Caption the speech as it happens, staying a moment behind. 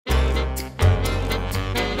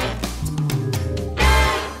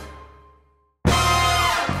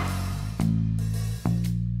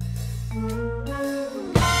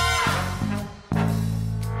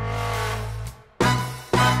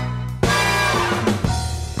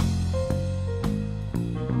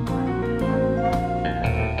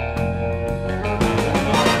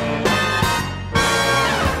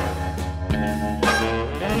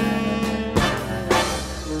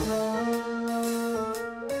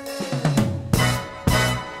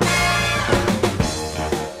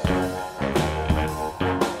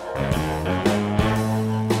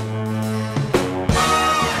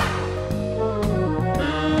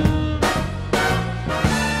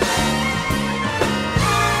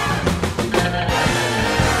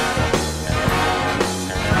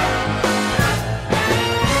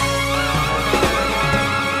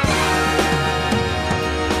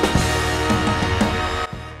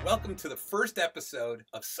episode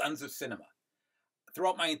of Sons of Cinema.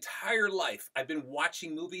 Throughout my entire life, I've been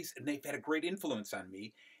watching movies, and they've had a great influence on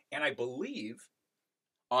me, and I believe...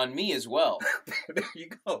 On me as well. There you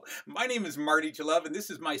go. My name is Marty Jalove, and this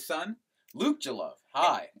is my son, Luke Jalove.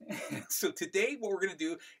 Hi. So today what we're going to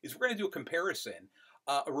do is we're going to do a comparison,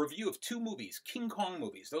 a review of two movies, King Kong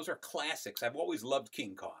movies. Those are classics. I've always loved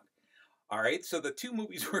King Kong. All right, so the two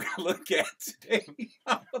movies we're going to look at today.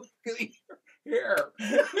 Here.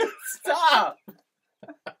 Stop.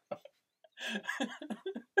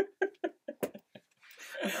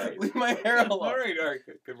 Right. Leave my hair alone. All right,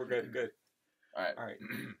 good. We're good. All right.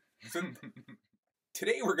 So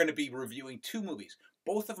today we're going to be reviewing two movies,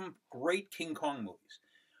 both of them great King Kong movies.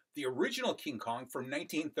 The original King Kong from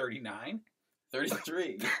 1939.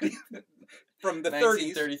 33. From the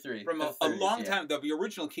 1933. 30s. From a long time. The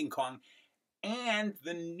original King Kong. And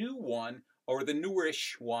the new one, or the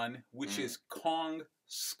newish one, which is Kong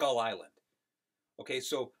Skull Island. Okay,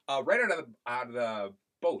 so right out of the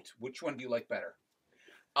boat, which one do you like better?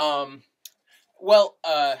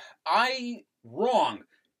 Wrong.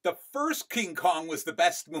 The first King Kong was the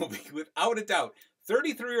best movie, without a doubt.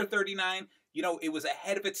 33 or 39, you know, it was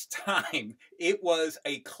ahead of its time. It was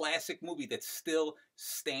a classic movie that still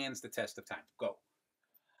stands the test of time. Go.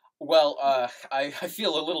 Well, I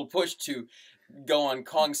feel a little pushed to go on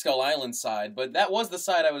Kong Skull Island side, but that was the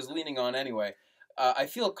side I was leaning on anyway. I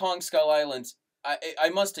feel Kong Skull Island,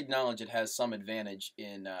 I must acknowledge it has some advantage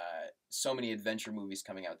in so many adventure movies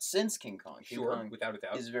coming out since King Kong. King Kong without a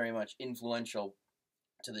doubt. Is very much influential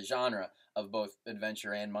to the genre of both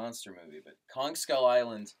adventure and monster movie. But Kong Skull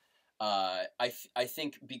Island, I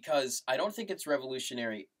think, because I don't think it's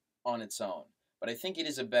revolutionary on its own, but I think it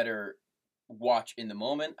is a better watch in the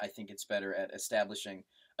moment. I think it's better at establishing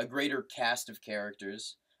a greater cast of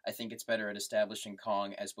characters. I think it's better at establishing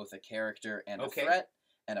Kong as both a character and a threat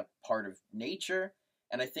and a part of nature.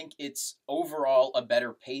 And I think it's overall a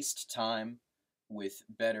better paced time with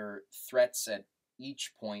better threats at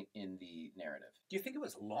each point in the narrative. Do you think it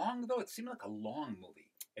was long, though? It seemed like a long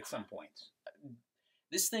movie at some points.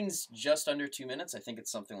 This thing's just under 2 minutes. I think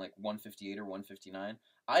it's something like 1:58 or 1:59.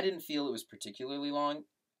 I didn't feel it was particularly long.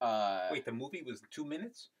 Wait, the movie was 2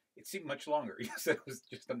 minutes? It seemed much longer. You said it was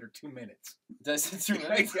just under 2 minutes. Does it 2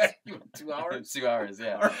 minutes? 2 hours? 2 hours,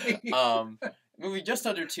 yeah. Right. Movie just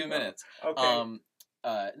under 2 minutes. Okay.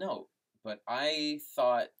 No, but I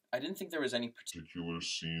didn't think there was any particular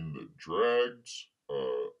scene that drags.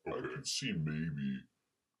 I could see maybe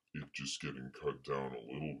it just getting cut down a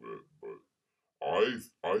little bit, but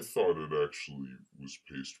I thought it actually was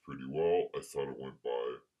paced pretty well. I thought it went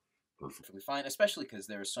by perfectly fine, especially because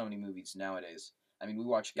there are so many movies nowadays. I mean, we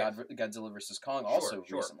watched Godzilla vs. Kong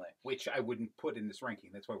recently. Which I wouldn't put in this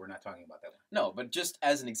ranking. That's why we're not talking about that one. No, but just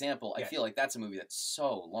as an example, I feel like that's a movie that's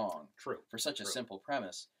so long. True. For such a simple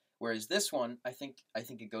premise. Whereas this one, I think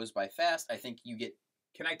it goes by fast. I think you get...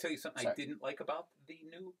 Can I tell you something I didn't like about the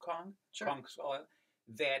new Kong? Sure. Kong Skull Island?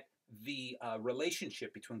 That the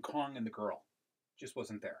relationship between Kong and the girl just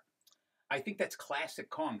wasn't there. I think that's classic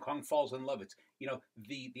Kong. Kong falls in love. It's, you know,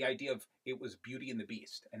 the idea of it was Beauty and the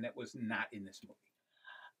Beast, and that was not in this movie.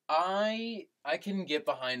 I can get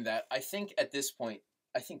behind that. I think at this point,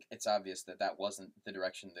 I think it's obvious that wasn't the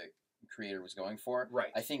direction the creator was going for.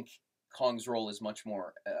 Right. I think Kong's role is much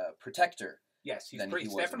more protector. Yes, he's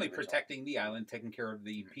definitely protecting the island, taking care of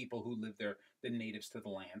the people who live there, the natives to the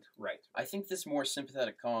land. Right. I think this more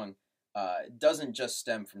sympathetic Kong doesn't just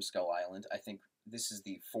stem from Skull Island. I think this is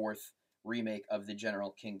the fourth remake of the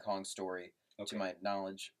general King Kong story, to my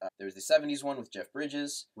knowledge. There's the 70s one with Jeff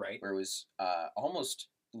Bridges, right, where it was almost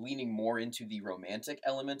leaning more into the romantic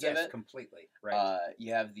element of it. Yes, completely. Right.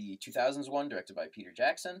 You have the 2000s one directed by Peter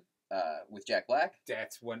Jackson with Jack Black.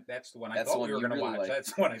 That's the one I thought we were going to watch.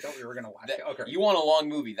 That's the one I thought we were going to watch. Okay. You want a long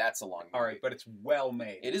movie? That's a long movie. All right, but it's well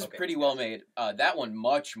made. It is pretty well made. That one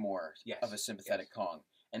much more of a sympathetic Kong.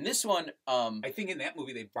 And this one, I think in that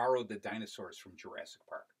movie they borrowed the dinosaurs from Jurassic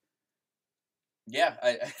Park. Yeah,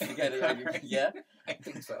 I think yeah. I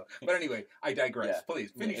think so. But anyway, I digress. Yeah. Please,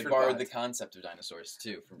 finish your borrowed thoughts. the concept of dinosaurs,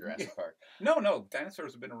 too, from Jurassic Park. No,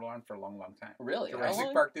 dinosaurs have been around for a long, long time. Really? Jurassic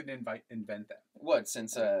Park didn't invent them. What,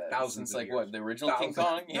 since thousands of years. What, the original King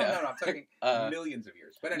Kong? Yeah. No, I'm talking millions of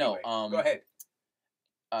years. But anyway, go ahead.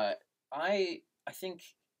 I think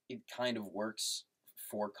it kind of works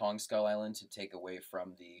for Kong Skull Island to take away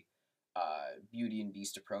from the Beauty and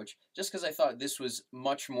Beast approach, just because I thought this was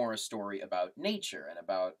much more a story about nature and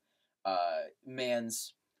about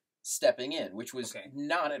man's stepping in, which was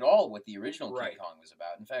not at all what the original King Kong was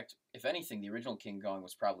about. In fact, if anything, the original King Kong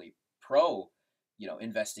was probably pro,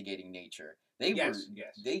 investigating nature. They yes, were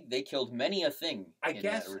yes. they killed many a thing. I in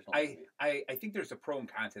guess that original movie. I think there's a pro and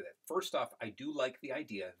con to that. First off, I do like the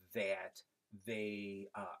idea that they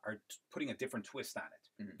are putting a different twist on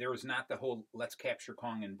it. Mhm. There is not the whole let's capture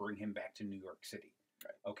Kong and bring him back to New York City.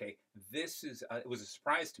 Right. Okay, this is it was a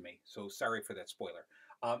surprise to me. So sorry for that spoiler.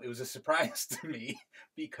 It was a surprise to me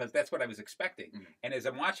because that's what I was expecting. Mhm. And as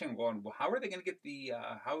I'm watching, I'm going, well, how are they going to get the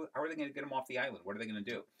how are they going to get him off the island? What are they going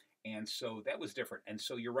to do? And so that was different. And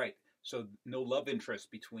so you're right. So no love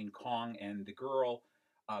interest between Kong and the girl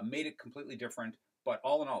made it completely different. But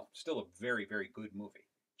all in all, still a very, very good movie.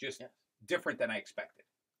 Just different than I expected.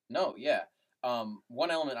 No, yeah.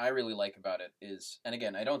 One element I really like about it is, and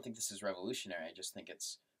again, I don't think this is revolutionary. I just think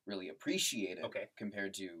it's really appreciated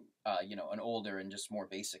compared to, an older and just more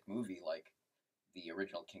basic movie like the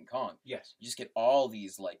original King Kong. Yes. You just get all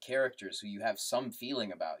these like characters who you have some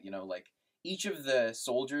feeling about. Like each of the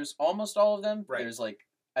soldiers, almost all of them. Right. There's like,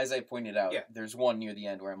 as I pointed out, there's one near the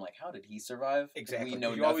end where I'm like, how did he survive? Exactly. We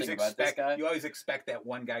know nothing about this guy. You always expect that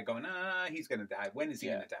one guy going, he's going to die. When is he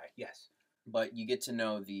going to die? Yes. But you get to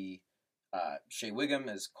know the Shea Whigham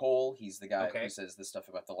as Cole. He's the guy who says the stuff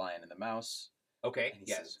about the lion and the mouse. Okay. And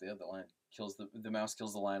he says the lion kills the mouse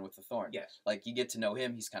kills the lion with the thorn. Yes. Like you get to know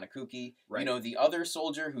him. He's kind of kooky. Right. You know the other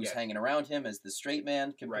soldier who's hanging around him as the straight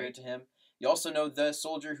man compared to him. You also know the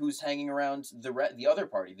soldier who's hanging around the other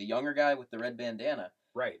party, the younger guy with the red bandana.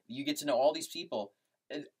 Right. You get to know all these people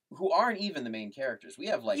who aren't even the main characters. We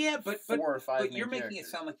have like 4 or 5 but you're making characters. It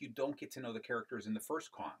sound like you don't get to know the characters in the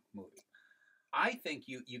first Kong movie. I think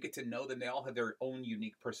you get to know them. They all have their own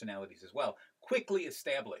unique personalities as well. Quickly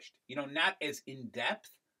established. Not as in-depth,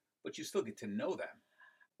 but you still get to know them.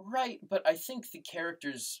 Right, but I think the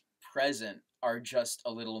characters present are just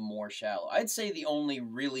a little more shallow. I'd say the only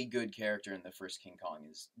really good character in the first King Kong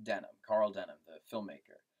is Carl Denham, the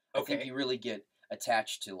filmmaker. I think you really get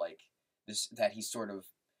attached to like this, that he's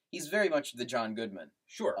very much the John Goodman.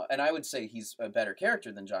 Sure. And I would say he's a better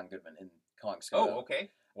character than John Goodman in Kong Skull. Oh,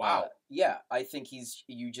 okay. Wow. Yeah, I think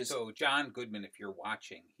So John Goodman, if you're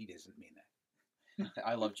watching, he doesn't mean that.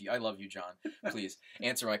 I love you, John. Please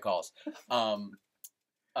answer my calls.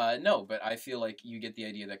 No, but I feel like you get the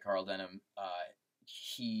idea that Carl Denham,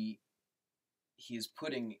 he is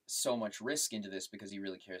putting so much risk into this because he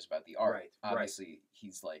really cares about the art. Right. Obviously,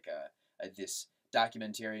 he's like this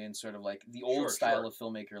documentarian, sort of like the old style of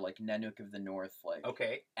filmmaker, like Nanook of the North, like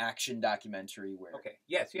action documentary. Where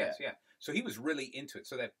Yes. So he was really into it.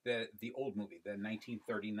 So that the old movie, the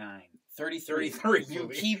 1939. 33 You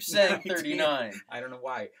movie. keep saying 39. I don't know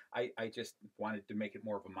why. I just wanted to make it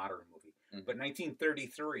more of a modern movie. Mm-hmm. But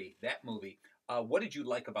 1933, that movie, what did you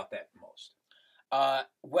like about that most?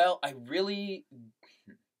 Well, I really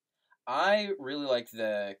like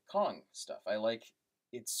the Kong stuff. I like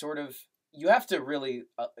it's sort of, you have to really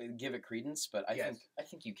give it credence, but I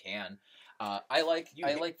think you can. I like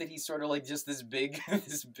that he's sort of like just this big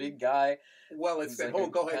guy. Well, it's that whole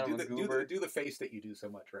go ahead do the face that you do so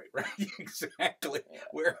much, right? Exactly.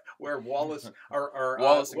 Yeah. Where Wallace or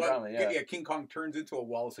Wallace and Gromit, King Kong turns into a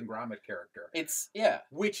Wallace and Gromit character. It's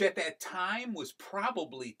which at that time was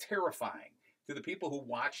probably terrifying to the people who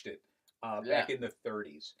watched it back in the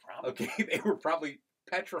 30s. Probably. Okay, they were probably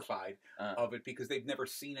petrified of it because they've never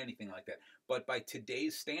seen anything like that. But by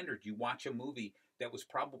today's standard, you watch a movie that was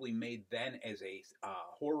probably made then as a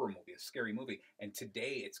horror movie, a scary movie, and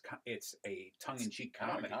today it's a tongue-in-cheek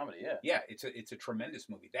comedy. Yeah, it's a tremendous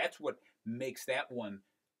movie. That's what makes that one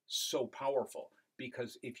so powerful.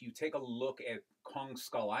 Because if you take a look at Kong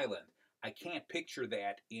Skull Island, I can't picture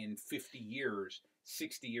that in 50 years,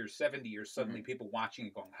 60 years, 70 years, suddenly people watching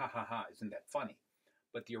it going, ha ha ha, isn't that funny?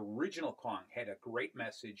 But the original Kong had a great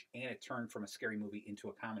message, and it turned from a scary movie into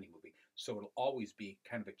a comedy movie. So it'll always be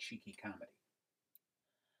kind of a cheeky comedy.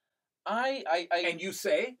 And you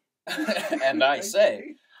say? And I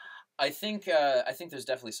say. I think there's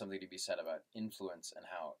definitely something to be said about influence and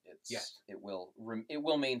how it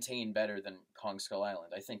will maintain better than Kong Skull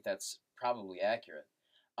Island. I think that's probably accurate.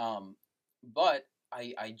 But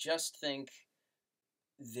I just think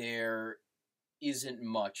there isn't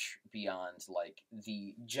much beyond like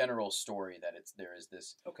the general story that there is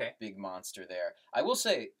this big monster there. I will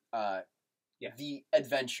say the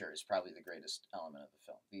adventure is probably the greatest element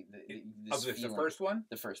of the film. The first one?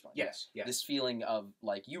 The first one. Yes. This feeling of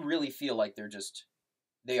like you really feel like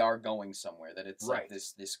they are going somewhere, that it's like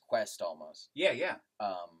this quest almost. Yeah.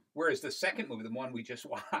 Whereas the second movie, the one we just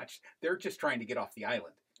watched, they're just trying to get off the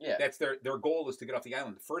island. Yeah. That's their goal is to get off the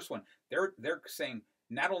island. The first one, they're saying,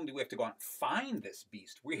 not only do we have to go out and find this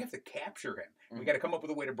beast, we have to capture him. Mm-hmm. We got to come up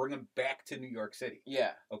with a way to bring him back to New York City.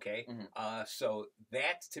 Yeah. Okay? Mm-hmm. So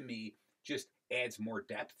that, to me, just adds more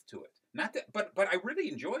depth to it. Not that, but I really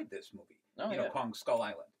enjoyed this movie. Oh, you know, yeah. Kong Skull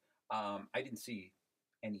Island. I didn't see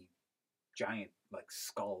any giant like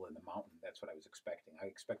skull in the mountain. That's what I was expecting. I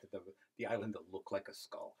expected the island to look like a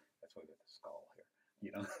skull. That's why we got the skull here.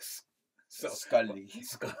 You know, so Scully.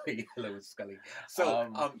 Scully, hello Scully. So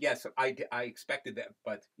yes, I expected that,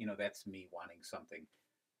 but you know, that's me wanting something,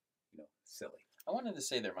 you know, silly. I wanted to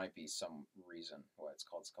say there might be some reason why it's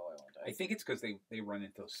called Skull Island. I think it's because they run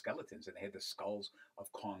into those skeletons and they had the skulls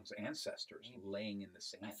of Kong's ancestors laying in the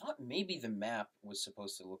sand. I thought maybe the map was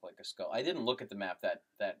supposed to look like a skull. I didn't look at the map that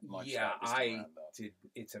much. Yeah, this time I around, though. did.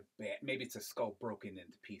 It's a bad. Maybe it's a skull broken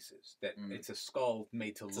into pieces. That it's a skull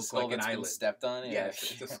made to It's a look skull like an that's been island. stepped on. Yeah.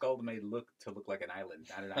 Yes, it's a skull made to look like an island,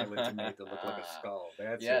 not an island made to look like a skull.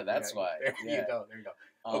 That's Yeah, it. that's why. There Yeah. you go. There you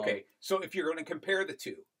go. Okay, so if you're going to compare the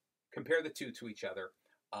two to each other.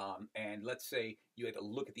 And let's say you had to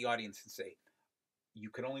look at the audience and say, you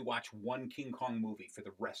can only watch one King Kong movie for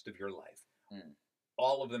the rest of your life.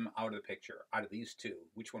 All of them out of the picture. Out of these two,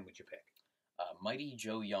 which one would you pick? Mighty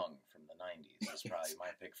Joe Young from the 90s is probably my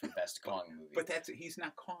pick for best Kong movie. But he's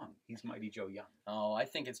not Kong. He's Mighty Joe Young. Oh, I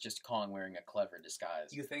think it's just Kong wearing a clever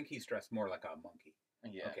disguise. You think he's dressed more like a monkey?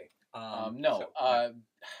 Yeah. Okay. No.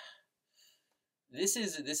 This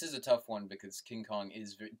is a tough one because King Kong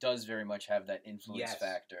does very much have that influence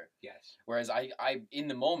factor. Yes. Whereas I in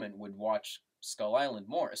the moment would watch Skull Island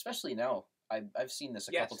more, especially now. I've seen this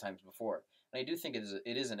a couple times before, and I do think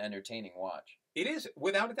it is an entertaining watch. It is,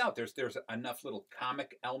 without a doubt. There's enough little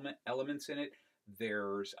comic elements in it.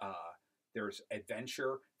 There's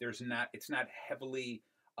adventure. It's not heavily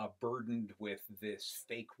burdened with this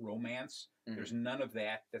fake romance. There's none of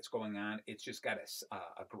that that's going on. It's just got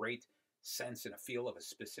a great sense and a feel of a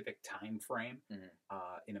specific time frame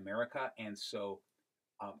in America, and so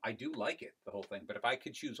I do like it, the whole thing. But if I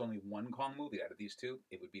could choose only one Kong movie out of these two,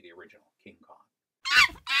 it would be the original King Kong.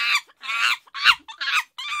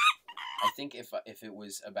 I think if it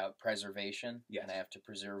was about preservation and I have to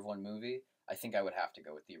preserve one movie, I think I would have to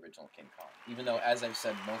go with the original King Kong. Even though, as I've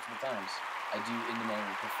said multiple times, I do in the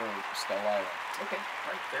moment prefer Skull Island. Okay,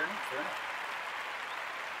 all right, fair enough.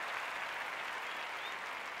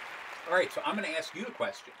 All right, so I'm going to ask you a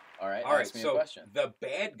question. All right, ask me so a question. The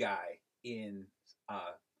bad guy in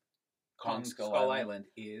Kong Skull Island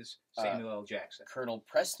is Samuel L. Jackson. Colonel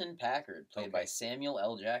Preston Packard, played by Samuel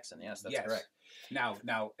L. Jackson. Yes, that's correct. Now,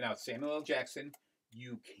 Samuel L. Jackson,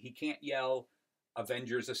 he can't yell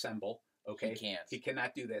 "Avengers Assemble." Okay, he can't. He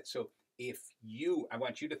cannot do that. So, I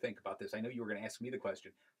want you to think about this. I know you were going to ask me the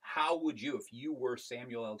question. How would you, if you were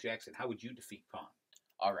Samuel L. Jackson, how would you defeat Kong?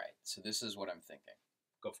 All right. So this is what I'm thinking.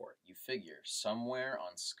 Go for it. You figure somewhere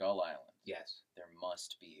on Skull Island, yes, there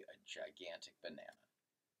must be a gigantic banana.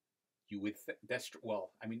 You would.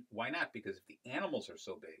 Well, I mean, why not? Because if the animals are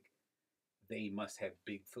so big, they must have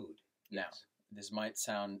big food. Now, this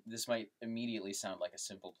might immediately sound like a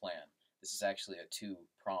simple plan. This is actually a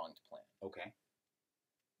two-pronged plan. Okay.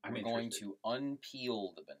 We're going to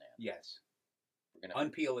unpeel the banana. Yes. We're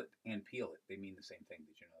going to unpeel it and peel it. They mean the same thing.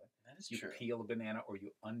 Did you know that? That is you true. You peel a banana or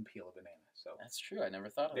you unpeel a banana. So that's true. I never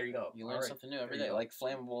thought of there it. You go. You learn something new every day, like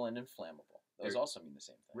flammable and inflammable. Those also mean the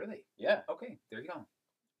same thing. Really? Yeah. Okay. There you go.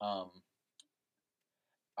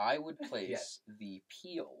 I would place the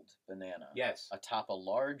peeled banana atop a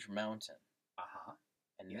large mountain.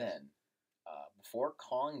 And then, before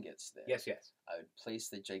Kong gets there, I would place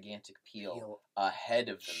the gigantic peel ahead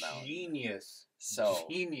of the mountain. Genius. So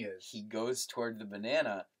Genius. He goes toward the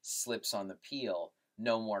banana, slips on the peel,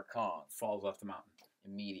 no more Kong. Falls off the mountain.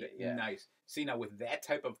 Immediate, yeah. Nice. See, now with that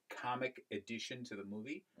type of comic addition to the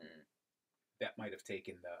movie, that might have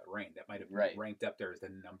taken the reign. That might have ranked up there as the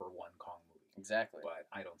 #1 Kong movie. Exactly. But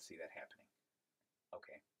I don't see that happening.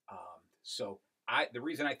 Okay. So the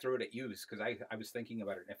reason I threw it at you is because I was thinking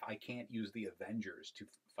about it. If I can't use the Avengers to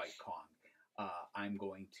fight Kong, I'm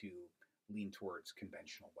going to lean towards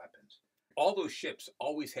conventional weapons. All those ships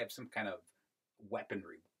always have some kind of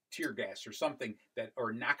weaponry, tear gas or something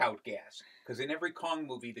or knockout gas. Because in every Kong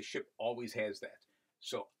movie, the ship always has that.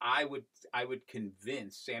 So I would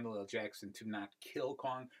convince Samuel L. Jackson to not kill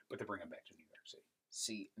Kong, but to bring him back to New York City.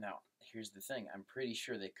 See, now, here's the thing. I'm pretty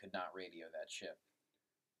sure they could not radio that ship.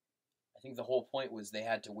 I think the whole point was they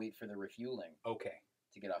had to wait for the refueling. Okay.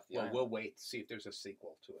 To get off the island. We'll wait to see if there's a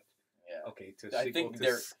sequel to it. Yeah. Okay, a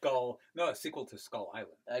sequel to Skull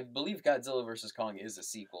Island. I believe Godzilla vs. Kong is a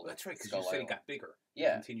sequel. That's right, because you said he got bigger. Yeah.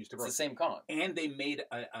 He continues to grow. It's the same Kong. And they made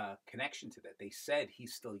a connection to that. They said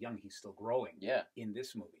he's still young, he's still growing in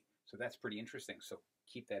this movie. So that's pretty interesting. So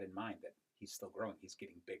keep that in mind, that he's still growing. He's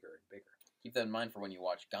getting bigger and bigger. Keep that in mind for when you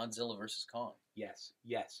watch Godzilla vs. Kong. Yes.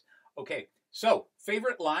 Okay, So,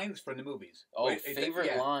 favorite lines from the movies. Oh, Wait,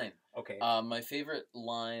 favorite line. Okay. My favorite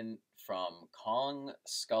line from Kong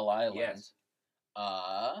Skull Island. Yes.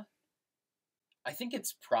 I think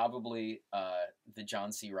it's probably the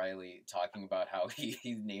John C. Reilly talking about how he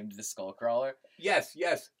named the Skullcrawler. Yes.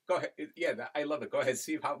 Go ahead. Yeah, I love it. Go ahead.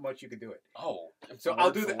 See how much you can do it. Oh, so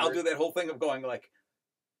I'll do that whole thing of going like,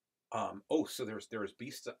 so there's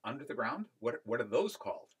beasts under the ground. What are those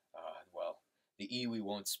called? Well, the Iwi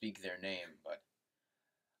won't speak their name, but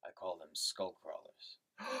I call them Skullcrawlers.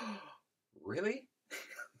 Really?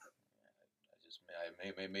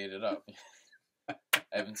 I made it up. I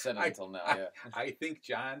haven't said it until now. Yeah. I think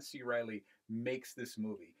John C. Reilly makes this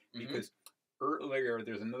movie because earlier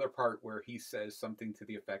there's another part where he says something to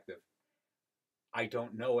the effect of, "I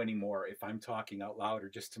don't know anymore if I'm talking out loud or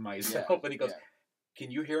just to myself." And he goes,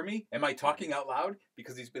 "Can you hear me? Am I talking out loud?"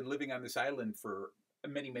 Because he's been living on this island for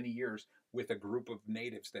many, many years with a group of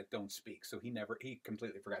natives that don't speak. So he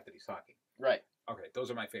completely forgot that he's talking. Right. Okay, those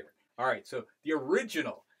are my favorite. All right, so the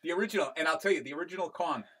original, and I'll tell you, the original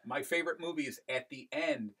Kong, my favorite movie is at the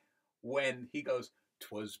end when he goes,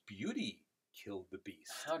 "'Twas beauty killed the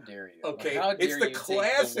beast." How dare you? Okay, how dare it's the you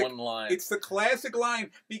classic take the one line. It's the classic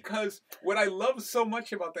line, because what I love so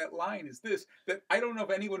much about that line is this, that I don't know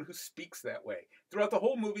of anyone who speaks that way. Throughout the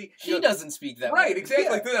whole movie, he doesn't speak that way. Right,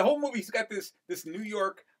 exactly. Through the whole movie, he's got this New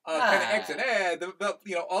York kind of accent,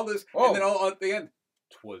 all this, and then all at the end,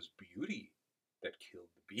 "'Twas beauty that killed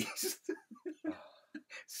the beast."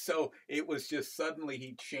 So it was just suddenly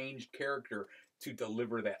he changed character to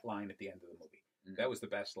deliver that line at the end of the movie. That was the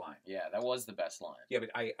best line. Yeah, that was the best line. Yeah, but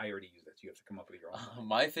I already used that, so you have to come up with your own.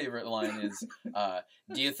 My favorite line is,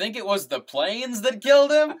 "Do you think it was the planes that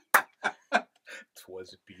killed him?"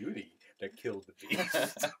 "'Twas beauty that killed the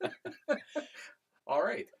beast." All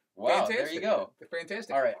right. Wow, fantastic. there you go.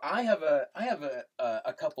 Fantastic. All right, I have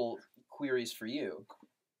a couple queries for you.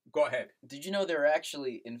 Go ahead. Did you know there are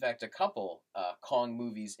actually, in fact, a couple Kong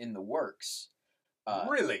movies in the works?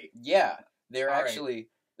 Really? Yeah, they're actually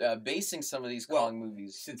basing some of these Kong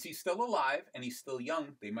movies. Since he's still alive and he's still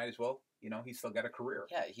young, they might as well, he's still got a career.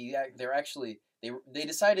 Yeah, they're actually they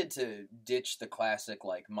decided to ditch the classic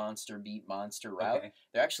like monster beat monster route. Okay.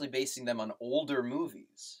 They're actually basing them on older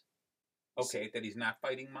movies. Okay, that he's not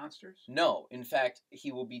fighting monsters? No, in fact,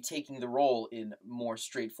 he will be taking the role in more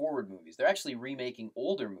straightforward movies. They're actually remaking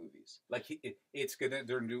older movies. Like they're gonna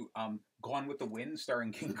do Gone with the Wind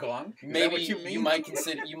starring King Kong? Is Maybe that what you mean?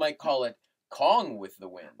 you might call it Kong with the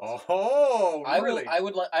Wind. Oh, really? I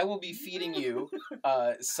will be feeding you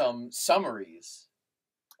some summaries.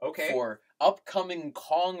 Okay. For upcoming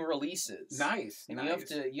Kong releases. Nice. And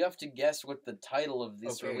you have to guess what the title of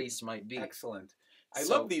this release might be. Excellent. I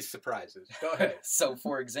love these surprises. Go ahead. So,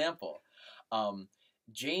 for example,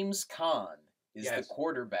 James Caan is the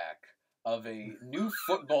quarterback of a new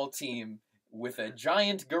football team with a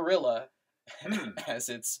giant gorilla as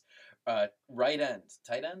its right end.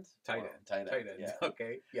 Tight end? Tight end. Yeah.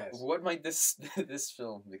 Okay, yes. What might this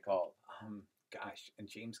film be called? Gosh, and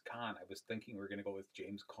James Caan, I was thinking we were going to go with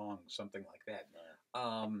James Kong, something like that.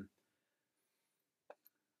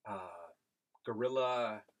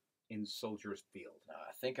 Gorilla in Soldier's Field.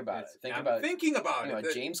 Think about it. I'm thinking about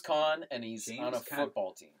it. James Caan, and he's on a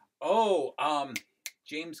football team. Oh,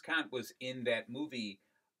 James Caan was in that movie,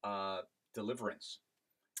 Deliverance.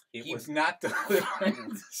 It was not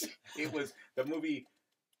Deliverance. It was the movie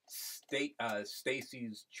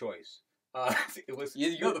Stacy's Choice. It was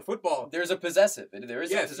the football. There's a possessive. There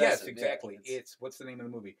is a possessive. Yes, exactly. Yeah, it's what's the name of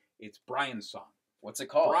the movie? It's Brian's Song. What's it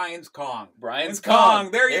called? Brian's Kong. Brian's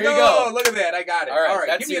Kong. There you go. Look at that. I got it. All right.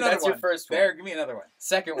 That's your first one. There, give me another one.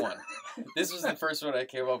 Second one. This was the first one I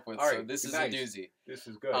came up with, so this is nice. A doozy. This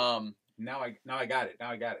is good. Now I got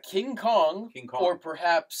it. King Kong. Or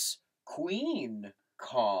perhaps Queen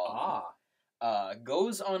Kong.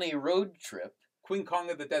 Goes on a road trip. Queen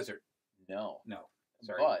Kong of the Desert. No.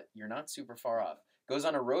 Sorry. But you're not super far off. Goes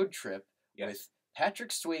on a road trip with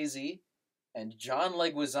Patrick Swayze and John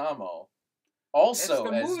Leguizamo. Also,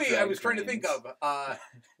 that's the movie I was trying to think of.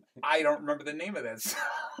 I don't remember the name of that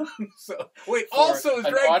song. So wait, also as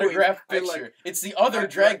drag queen. Autograph picture. It's the other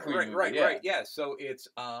drag queen movie. Right. Yeah. So it's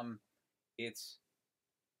I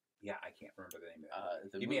can't remember the name of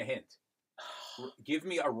it. Give me a hint. Give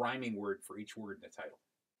me a rhyming word for each word in the title.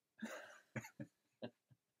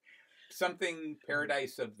 Something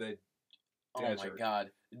Paradise of the Desert. Oh my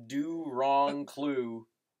God! Do wrong clue.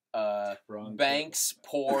 Banks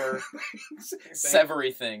poor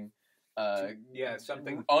Severything.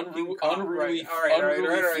 Something unruly. All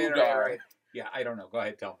right. Yeah, I don't know. Go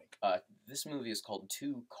ahead, tell me. This movie is called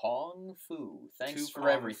To Kong Fu. Thanks To for Kong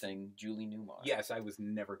everything, Julie Newmar. Yes, I was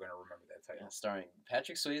never going to remember that title. Yeah, starring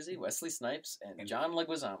Patrick Swayze, Wesley Snipes, and John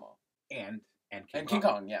Leguizamo. And King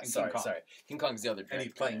Kong. Yeah, and sorry. King Kong's the other And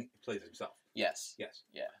director. he plays himself. Yes. Yes.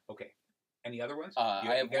 Yeah. Okay. Any other ones?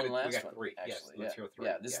 I have one last we got one. three. Actually, Yes, let's hear three.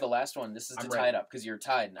 Yeah, this is the last one. This is to I'm tie ready. it up because you're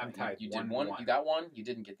tied now. I'm tied. You did 1-1. You got one. You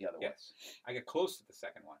didn't get the other one. Yes. I got close to the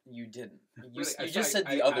second one. You didn't. Really, You just said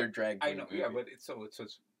the other drag I queen know. movie. Yeah, but it's 1.5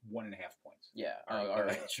 points. Yeah. All right, All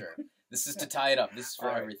right. Sure. This is to tie it up. This is for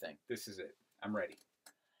All right. everything. This is it. I'm ready.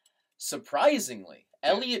 Surprisingly,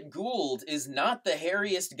 Elliot Gould is not the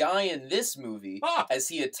hairiest guy in this movie Ah! as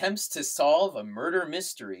he attempts to solve a murder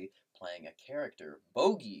mystery playing a character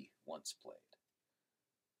Bogey once played.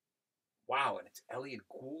 Wow, and it's Elliot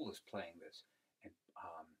Gould is playing this, and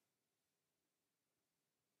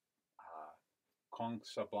Kong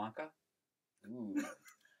Sablanca. Ooh.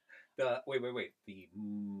 Wait. The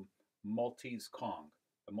Maltese Kong,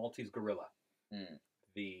 the Maltese gorilla.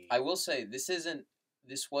 Mm. I will say this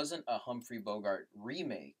wasn't a Humphrey Bogart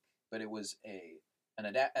remake, but it was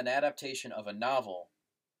an adaptation of a novel.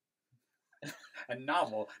 A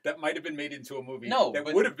novel that might have been made into a movie. No, that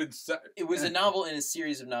but would have been. It was a novel in a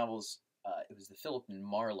series of novels. It was the Philip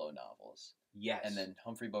Marlowe novels. Yes. And then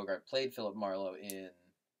Humphrey Bogart played Philip Marlowe in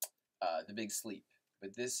The Big Sleep.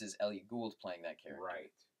 But this is Elliot Gould playing that character.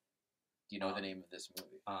 Right. Do you know the name of this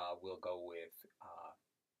movie? We'll go with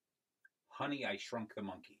Honey, I Shrunk the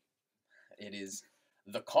Monkey. It is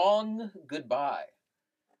The Kong Goodbye.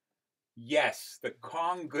 Yes, The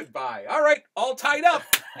Kong Goodbye. All right, all tied up.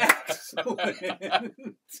 Excellent.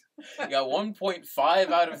 You got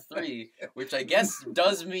 1.5 out of 3, which I guess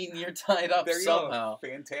does mean you're tied up there you somehow. Go.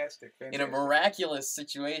 Fantastic. In a miraculous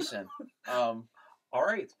situation. All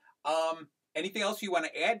right. Anything else you want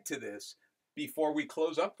to add to this before we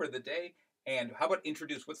close up for the day? And how about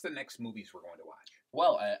introduce what's the next movies we're going to watch?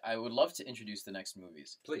 Well, I would love to introduce the next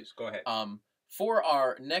movies. Please, go ahead. For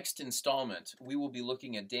our next installment, we will be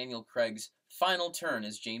looking at Daniel Craig's final turn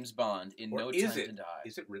as James Bond in No Time to Die.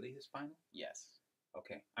 Is it really his final? Yes.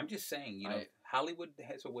 Okay. I'm just saying, Hollywood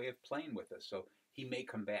has a way of playing with us, so he may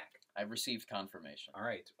come back. I've received confirmation. All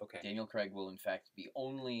right. Okay. Daniel Craig will, in fact, be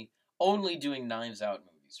only doing Knives Out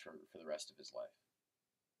movies for the rest of his life.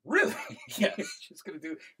 Really? Yes. He's gonna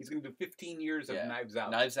do 15 years of Knives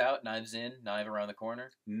Out. Knives Out, Knives In, Knife Around the Corner.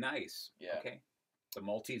 Nice. Yeah. Okay. The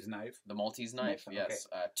Maltese Knife. The Maltese Knife, yes.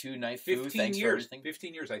 Okay. 2 Knife 15 Fu, thanks years. for everything.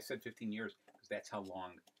 15 years. I said 15 years because that's how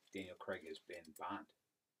long Daniel Craig has been Bond.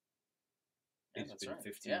 Yeah, It's that's been right.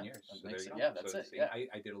 15 years. So there you go. Yeah, that's it. See, Yeah. I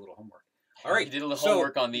did a little homework. All right. You did a little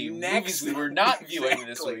homework on the movies we were not viewing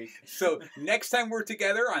this week. So next time we're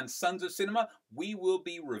together on Sons of Cinema, we will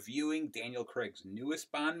be reviewing Daniel Craig's newest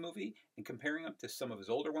Bond movie and comparing them to some of his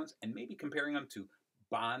older ones and maybe comparing them to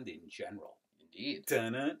Bond in general. Indeed.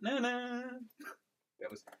 Da-na-na-na.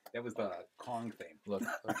 That was the Kong theme.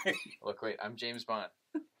 Look, wait, I'm James Bond.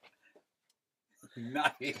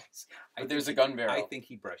 Nice. But there's a gun barrel. I think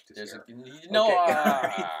he brushed his hair. No. Okay. All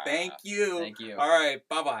right. Thank you. Thank you. All right.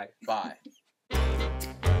 Bye-bye. Bye.